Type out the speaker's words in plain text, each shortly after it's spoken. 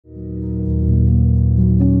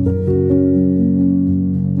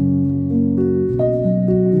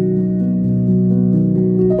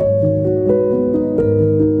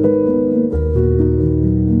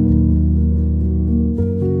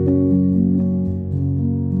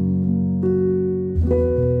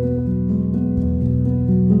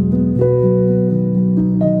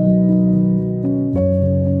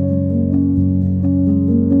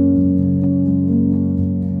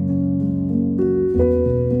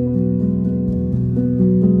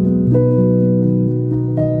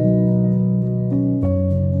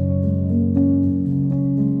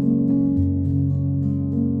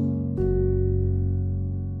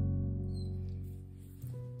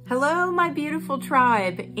beautiful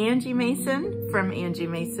tribe, Angie Mason from Angie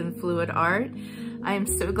Mason Fluid Art. I am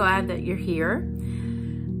so glad that you're here.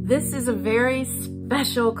 This is a very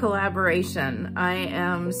special collaboration. I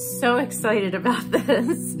am so excited about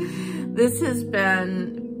this. This has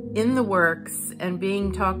been in the works and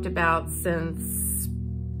being talked about since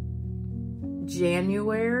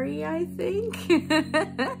January, I think.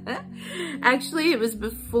 Actually, it was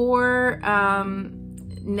before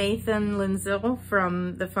Nathan Lindsell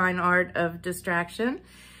from The Fine Art of Distraction.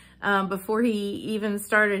 Before he even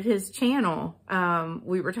started his channel,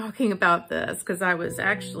 we were talking about this because I was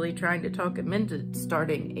actually trying to talk him into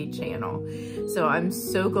starting a channel. So I'm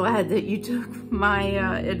so glad that you took my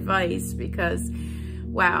advice because,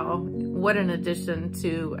 wow, what an addition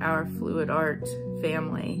to our fluid art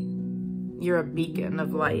family. You're a beacon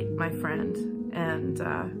of light, my friend, and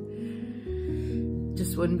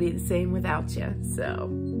just wouldn't be the same without you, so.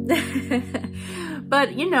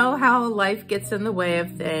 But you know how life gets in the way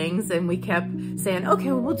of things, and we kept saying, okay,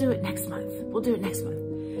 well, we'll do it next month. We'll do it next month.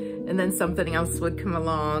 And then something else would come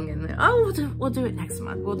along and, oh, we'll do it next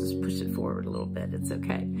month. We'll just push it forward a little bit. It's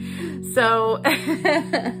okay. So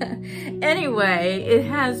anyway, it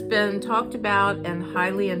has been talked about and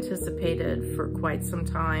highly anticipated for quite some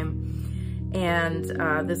time. And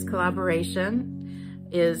this collaboration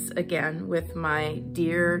is, again, with my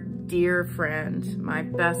dear, dear friend, my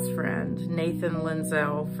best friend, Nathan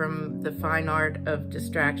Lindsell from The Fine Art of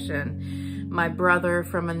Distraction, my brother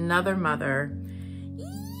from another mother. Yoo!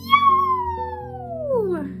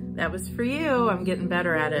 That was for you. I'm getting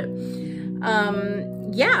better at it.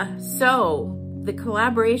 Yeah, so the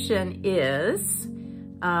collaboration is,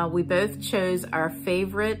 we both chose our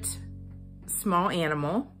favorite small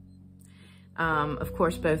animal. Of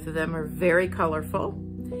course, both of them are very colorful.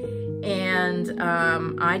 And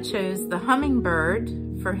I chose the hummingbird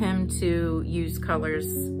for him to use colors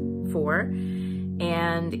for.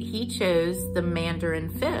 And he chose the mandarin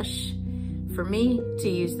fish for me to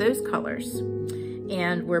use those colors.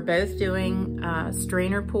 And we're both doing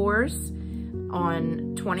strainer pours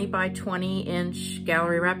on 20 by 20 inch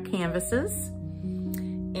gallery wrap canvases.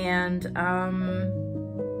 And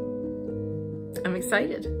I'm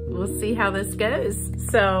excited. We'll see how this goes.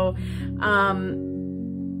 So,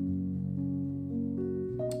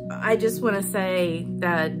 I just want to say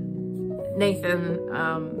that Nathan,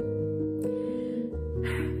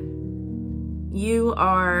 you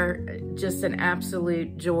are just an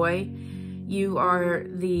absolute joy. You are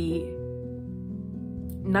the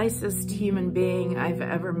nicest human being I've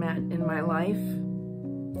ever met in my life.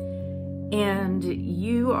 And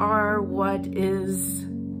you are what is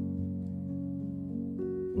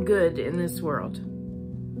good in this world.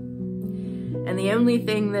 And the only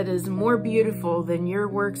thing that is more beautiful than your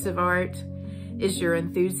works of art is your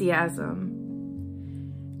enthusiasm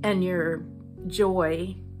and your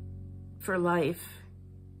joy for life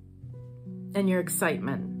and your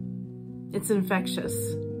excitement. It's infectious.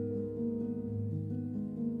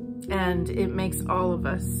 And it makes all of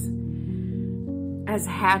us as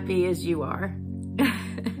happy as you are.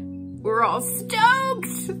 We're all stoked!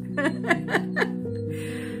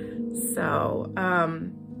 So,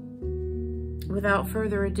 without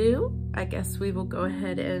further ado, I guess we will go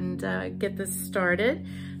ahead and get this started.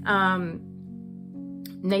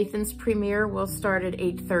 Nathan's premiere will start at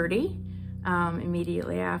 8:30,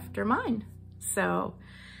 immediately after mine. So,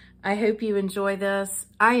 I hope you enjoy this.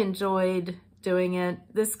 I enjoyed doing it.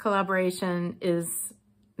 This collaboration is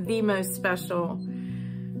the most special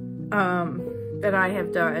that I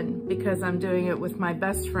have done because I'm doing it with my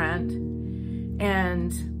best friend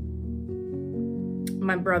and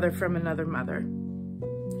my brother from another mother,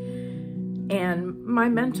 and my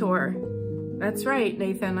mentor. That's right,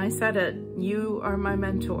 Nathan, I said it. You are my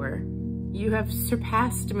mentor. You have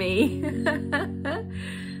surpassed me,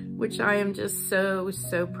 which I am just so,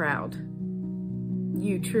 so proud.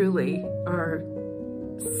 You truly are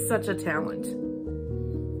such a talent.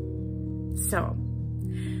 So,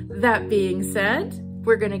 that being said,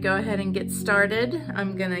 we're gonna go ahead and get started.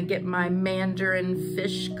 I'm gonna get my mandarin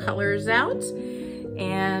fish colors out,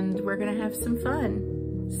 and we're gonna have some fun.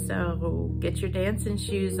 So get your dancing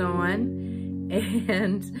shoes on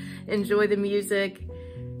and enjoy the music.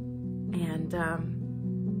 And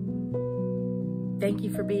thank you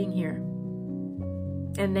for being here.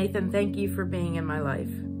 And Nathan, thank you for being in my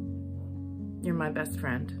life. You're my best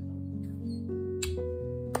friend.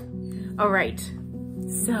 All right,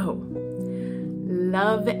 so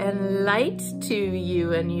love and light to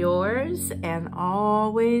you and yours, and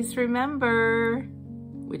always remember,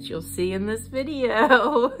 which you'll see in this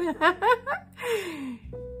video,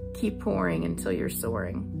 keep pouring until you're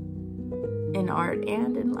soaring in art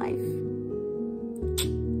and in life.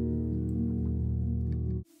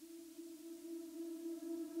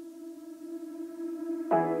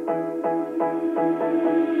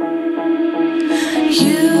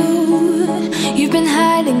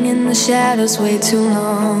 hiding in the shadows way too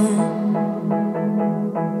long.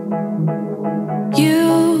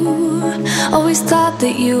 You always thought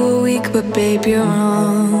that you were weak, but babe, you're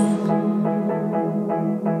wrong.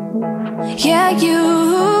 Yeah,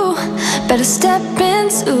 you better step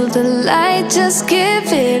into the light, just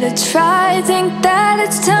give it a try. Think that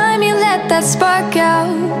it's time you let that spark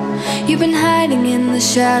out. You've been hiding in the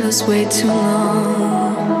shadows way too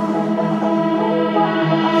long.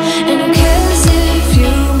 And who cares if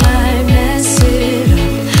you might mess it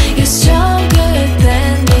up? You're stronger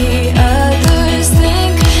than the others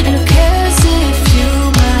think. And who cares if you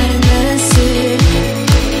might mess it up?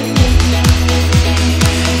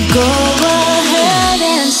 Go ahead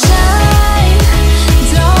and shine,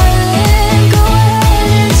 darling, go ahead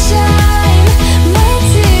and shine, my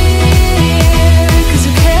dear. 'Cause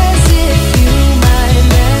who cares if you might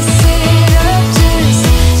mess it up? Just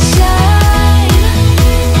shine.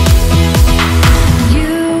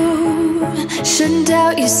 You shouldn't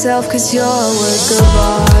doubt yourself, 'cause you're a work of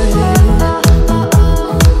art.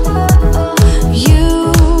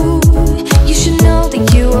 You should know that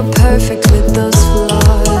you are perfect with those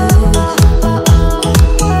flaws.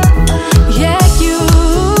 Yeah, you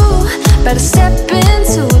better step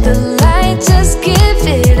into the light, just give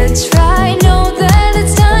it a try. Know that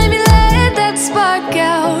it's time you let that spark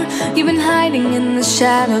out. You've been hiding in the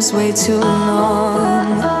shadows way too long.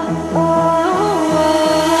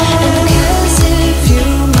 And who cares if you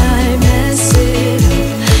might mess it up?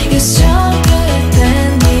 You're stronger than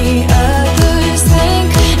the others think.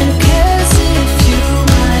 And who cares if you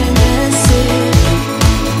might mess it up?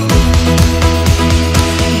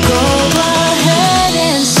 Go ahead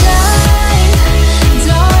and shine,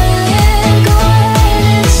 darling, go ahead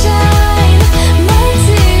and shine, my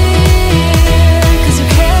dear. 'Cause who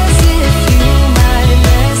cares if you might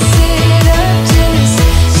mess it up? Just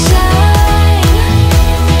shine,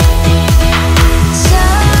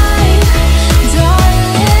 shine,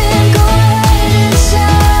 darling, go ahead and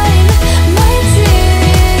shine, my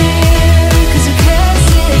dear. 'Cause who cares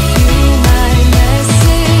if you might mess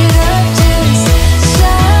it up? Just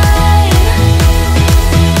shine.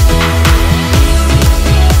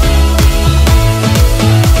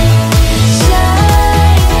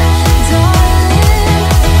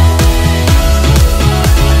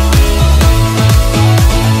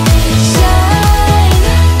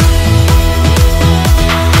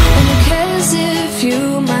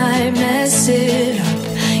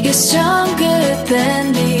 You're stronger than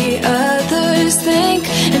the others think.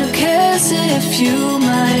 And who cares if you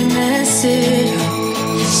might mess it up?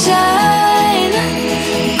 Shine,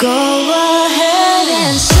 go ahead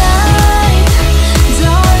and shine,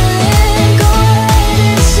 darling, go ahead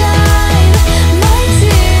and shine, my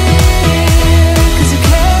dear. 'Cause who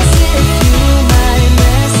cares if you might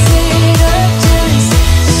mess it up? Just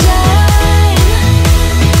shine,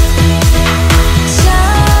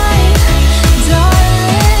 shine,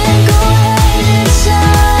 darling, go ahead and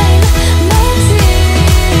shine, my dear.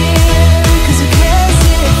 'Cause who cares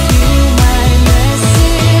if you might mess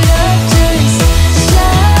it up? Just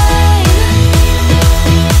shine.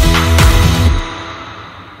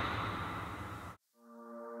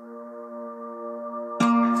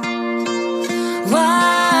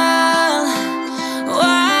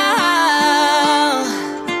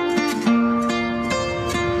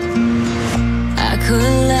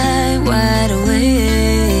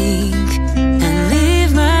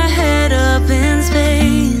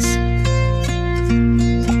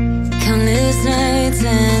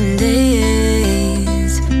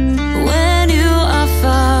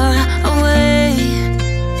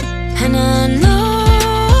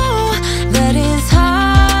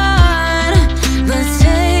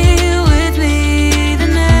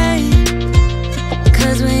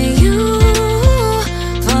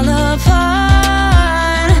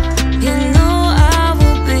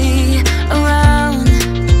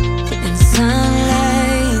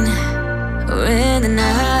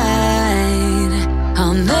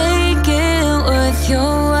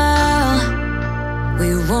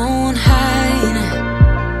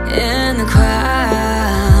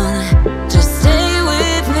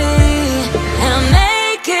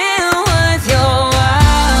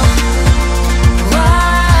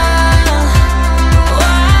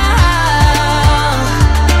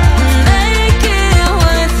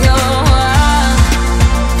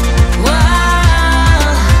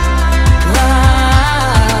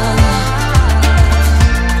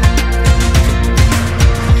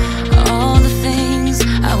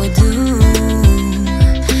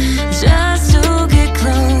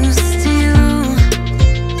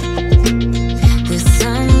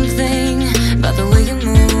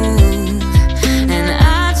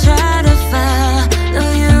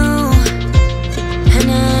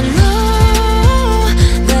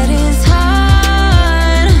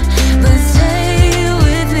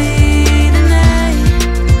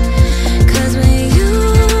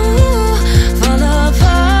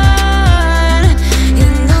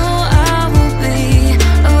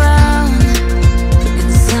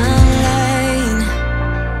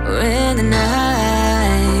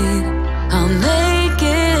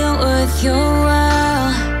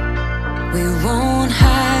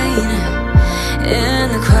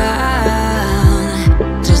 in the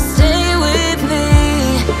crowd. Just stay with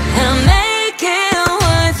me and make it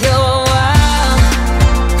worth your while.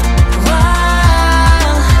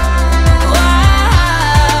 While,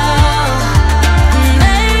 while,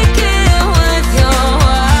 make it worth your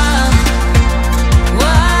while.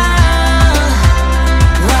 While,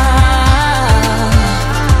 while,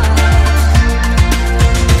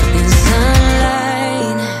 in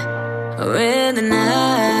sunlight or in the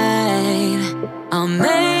night, I'll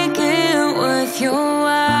make it worth your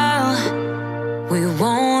while. We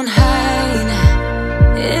won't hide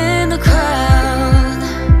in the crowd.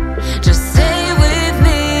 Just stay with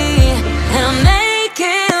me and make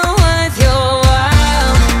it worth your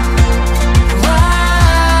while.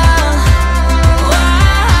 While,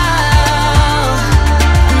 while,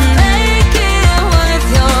 make it worth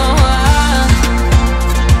your while.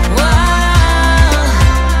 While,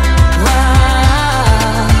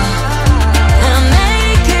 while, and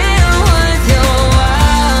make it worth your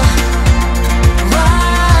while.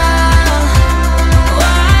 While,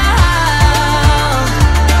 while,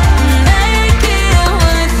 make it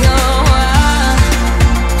worth your while.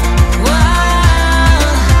 While,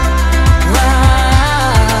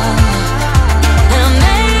 while, and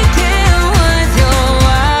make it worth your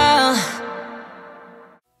while.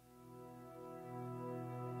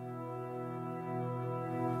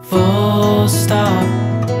 Full stop.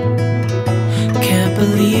 Can't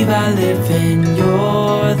believe I live in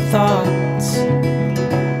your thoughts.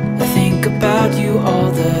 I think about you all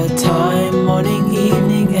the time, morning,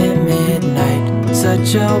 evening, and midnight.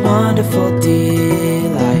 Such a wonderful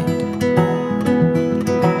delight.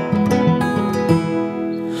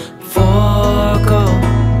 Forgo,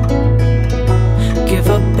 give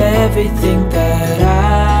up everything that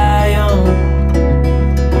I own.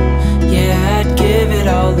 Yeah, I'd give it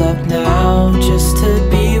all up now just to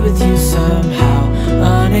be with you somehow.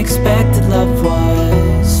 Unexpected love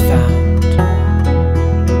was found.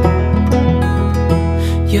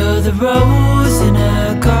 You're the rose in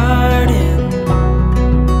a garden,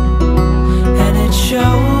 and it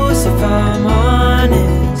shows if I'm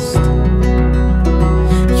honest.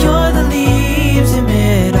 You're the leaves in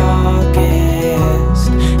mid-August,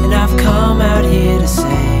 and I've come out here to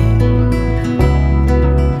say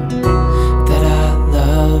that I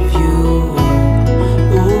love you.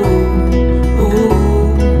 Ooh,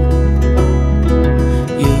 ooh,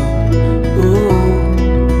 you, ooh,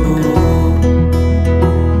 ooh.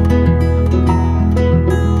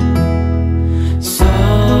 So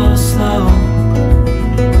slow,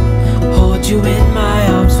 hold you in my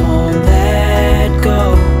arms, won't let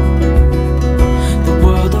go. The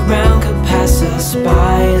world around could pass us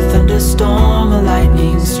by, a thunderstorm, a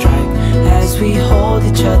lightning strike, as we hold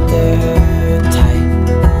each other tight.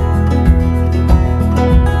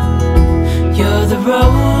 You're the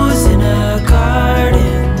rose in a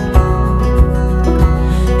garden,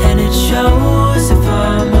 and it shows if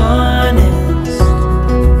I'm honest.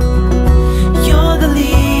 You're the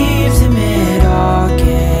leaves in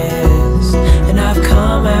mid-August, and I've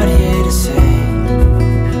come out here to say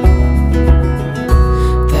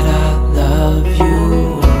that I love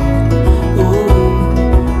you.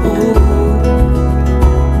 Ooh, ooh,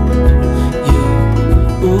 you,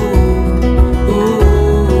 ooh, ooh,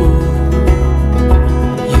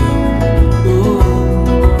 you, ooh,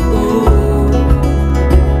 ooh,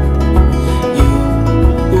 you,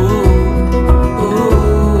 ooh,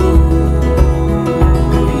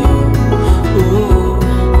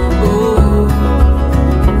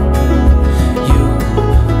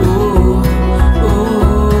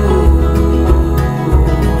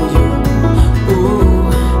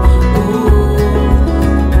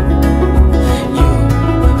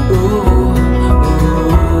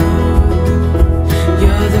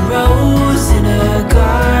 You're the rose in a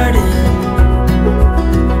garden,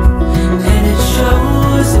 and it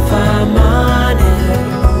shows if I'm honest.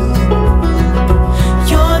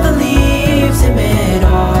 You're the leaves in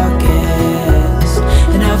mid-August,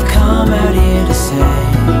 and I've come out here to say,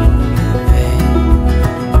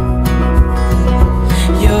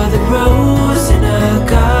 you're the rose in a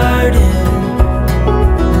garden,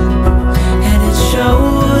 and it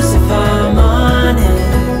shows if I'm honest.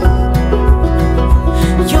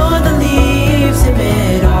 You're the leaves in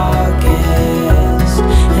mid-August,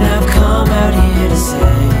 and I've come out here to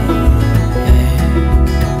say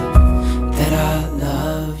that I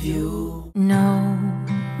love you. Know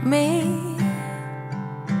me,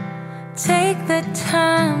 take the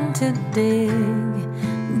time to dig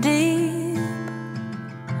deep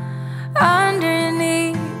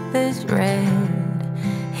underneath this red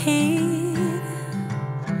heat.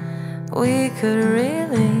 We could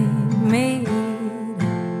really meet.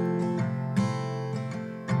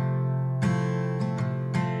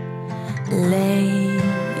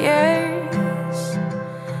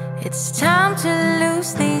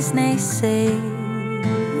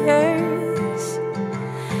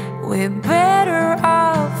 we're better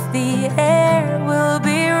off, the air will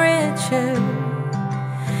be richer,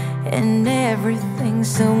 and everything's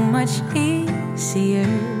so much easier.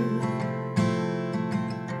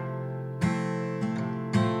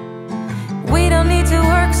 We don't need to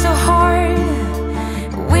work so hard,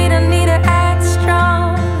 we don't need to act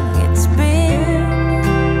strong. It's been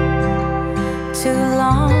too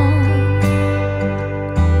long.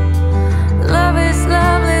 Love is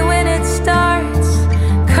lovely when it starts.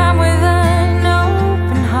 Come with an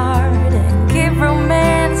open heart and give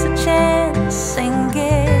romance a chance, and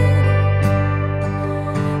get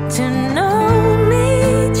to know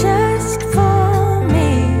me just for me.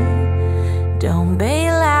 Don't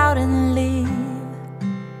bail out and leave.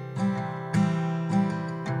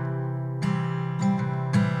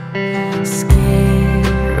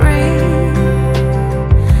 Scary,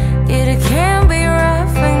 it can be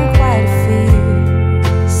rough and quite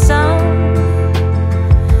fearsome,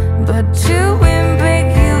 but to win big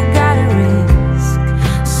you gotta risk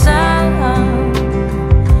some,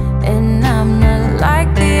 and I'm not like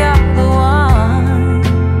the other ones,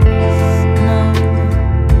 no.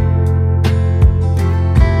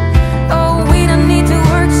 Oh, we don't need to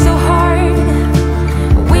work so hard,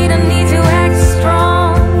 we don't need to act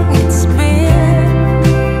strong. It's been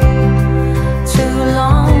too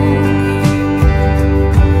long.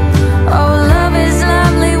 Oh, love is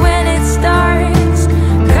lovely when it starts.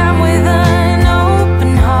 Come with an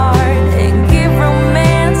open heart and give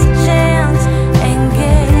romance a chance, and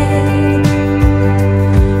get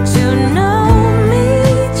to know me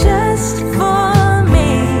just for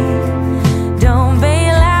me. Don't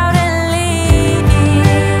bail out and leave.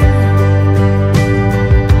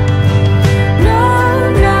 No,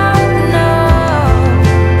 no, no,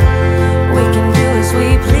 we can do as we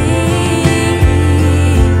please.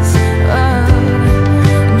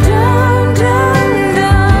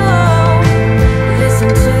 Don't listen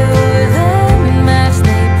to them as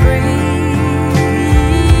they preach.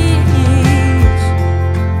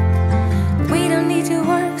 We don't need to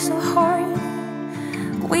work so hard,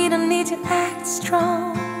 we don't need to act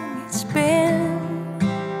strong. It's been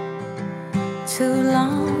too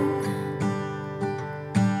long.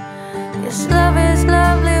 Yes, love is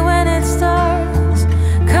lovely when it starts.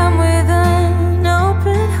 Come with an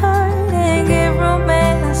open heart and give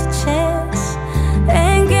romance a chance,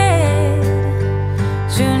 and get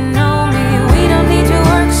to know me. We don't need to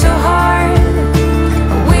work so hard,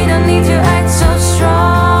 we don't need to act so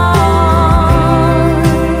strong.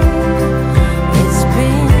 It's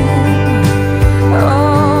been,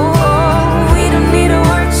 oh, we don't need to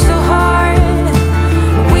work so hard,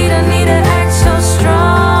 we don't need to act so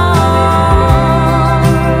strong.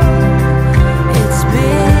 It's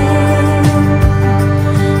been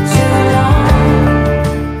too long.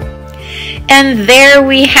 And there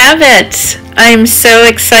we have it. I'm so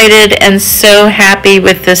excited and so happy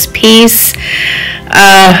with this piece.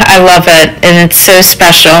 I love it, and it's so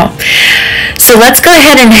special. So let's go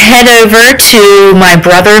ahead and head over to my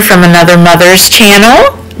brother from another mother's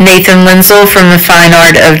channel, Nathan Lindsell from The Fine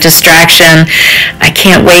Art of Distraction. I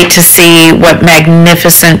can't wait to see what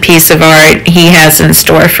magnificent piece of art he has in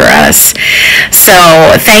store for us.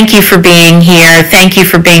 So thank you for being here. Thank you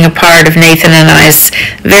for being a part of Nathan and I's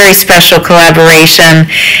very special collaboration.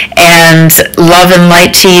 And love and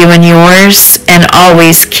light to you and yours. And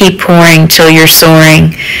always keep pouring till you're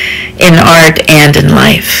soaring in art and in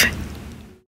life.